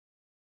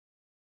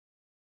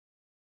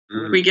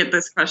We get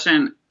this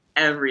question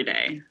every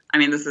day. I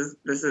mean, this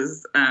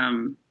is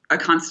a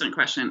constant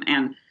question,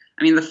 and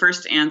I mean, the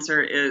first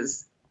answer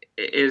is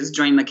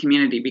join the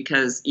community,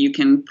 because you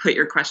can put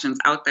your questions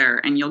out there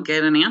and you'll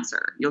get an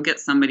answer. You'll get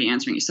somebody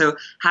answering you. So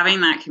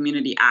having that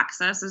community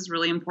access is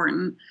really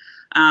important.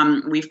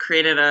 We've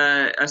created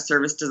a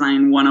service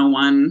design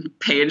 101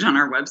 page on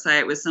our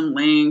website with some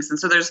links. And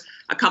so there's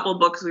a couple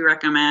books we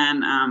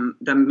recommend.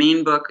 The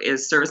main book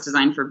is Service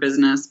Design for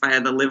Business by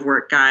the Live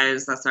Work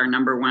guys. That's our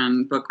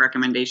 #1 book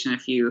recommendation.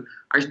 If you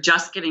are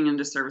just getting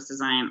into service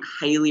design,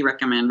 highly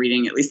recommend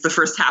reading at least the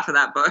first half of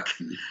that book.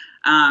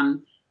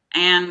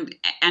 And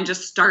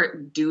just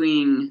start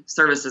doing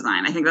service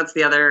design. I think that's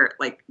the other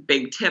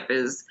big tip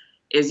is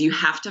you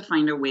have to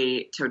find a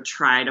way to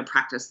try to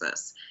practice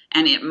this.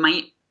 And it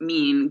might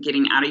mean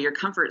getting out of your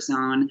comfort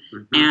zone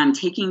and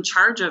taking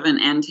charge of an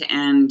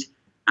end-to-end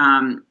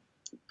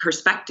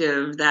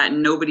perspective that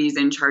nobody's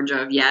in charge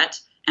of yet,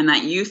 and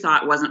that you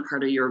thought wasn't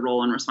part of your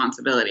role and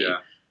responsibility. Yeah.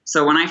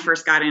 So when I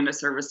first got into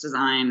service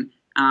design,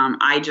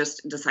 I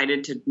just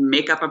decided to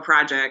make up a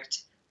project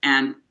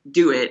and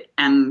do it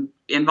and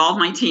involve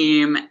my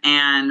team.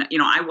 And,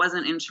 I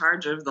wasn't in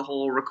charge of the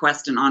whole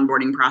request and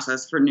onboarding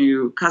process for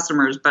new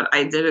customers, but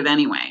I did it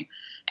anyway.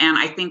 And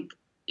I think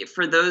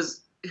for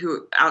those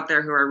who out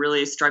there who are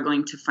really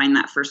struggling to find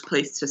that first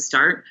place to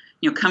start,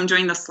 come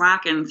join the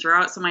Slack and throw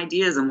out some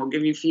ideas and we'll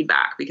give you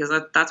feedback, because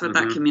that's what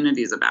that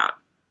community is about.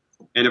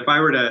 And if I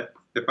were to,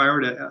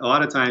 a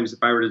lot of times, if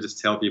I were to just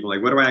tell people,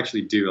 what do I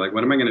actually do?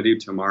 What am I going to do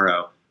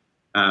tomorrow?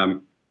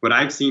 What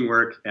I've seen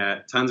work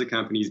at tons of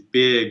companies,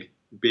 big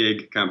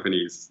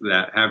companies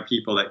that have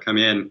people that come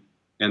in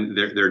and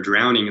they're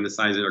drowning in the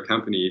size of their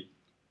company.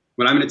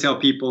 What I'm going to tell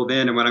people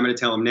then, and what I'm going to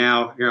tell them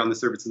now here on the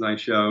Service Design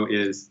Show,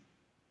 is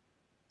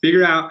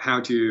figure out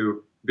how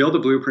to build a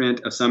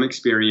blueprint of some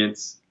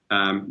experience,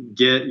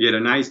 get a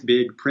nice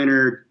big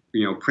printer,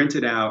 print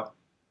it out,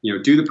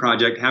 do the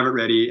project, have it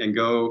ready, and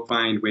go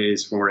find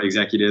ways for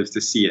executives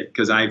to see it.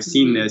 Because I've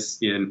seen this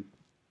in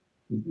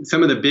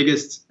some of the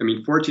biggest,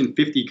 Fortune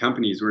 50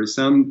 companies, where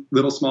some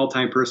little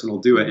small-time person will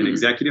do it, and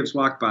executives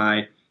walk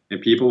by and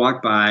people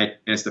walk by,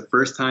 and it's the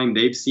first time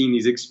they've seen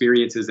these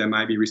experiences that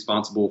might be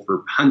responsible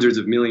for hundreds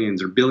of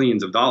millions or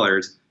billions of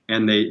dollars,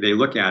 and they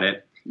look at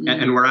it.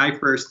 And where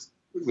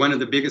one of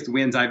the biggest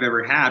wins I've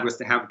ever had was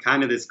to have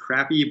kind of this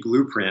crappy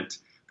blueprint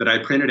that I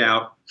printed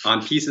out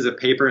on pieces of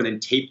paper and then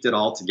taped it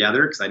all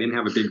together, because I didn't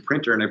have a big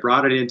printer, and I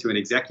brought it into an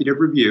executive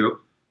review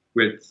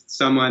with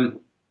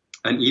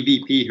an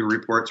EVP who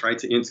reports right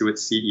to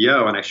Intuit's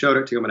CEO, and I showed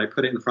it to him and I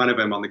put it in front of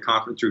him on the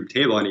conference room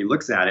table, and he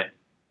looks at it,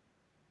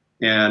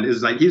 and it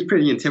was he's a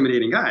pretty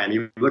intimidating guy, and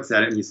he looks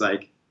at it and he's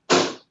like,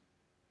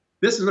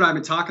 this is what I've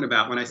been talking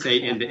about when I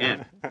say end to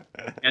end.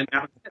 And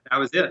that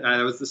was it.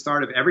 That was the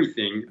start of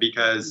everything,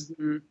 because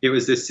it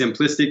was this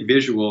simplistic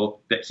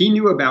visual that he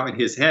knew about in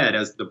his head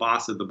as the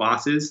boss of the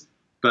bosses,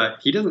 but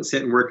he doesn't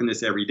sit and work in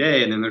this every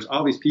day. And then there's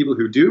all these people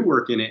who do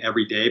work in it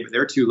every day, but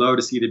they're too low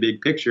to see the big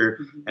picture.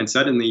 And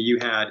suddenly you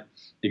had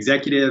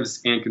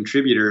executives and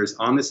contributors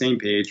on the same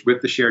page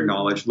with the shared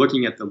knowledge,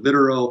 looking at the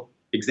literal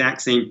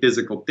exact same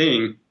physical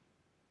thing.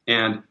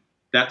 And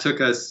that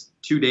took us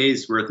 2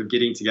 days worth of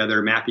getting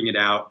together, mapping it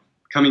out,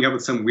 coming up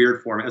with some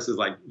weird format. This is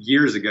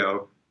years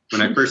ago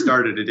when I first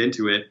started it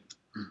Intuit,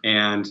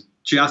 and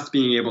just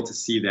being able to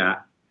see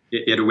that,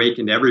 it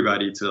awakened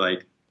everybody to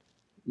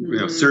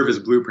serve as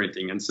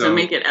blueprinting. And so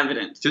make it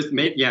evident. Just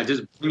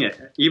bring it.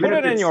 Even put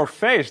it in your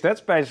face.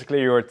 That's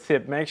basically your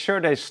tip. Make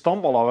sure they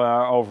stumble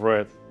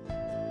over it.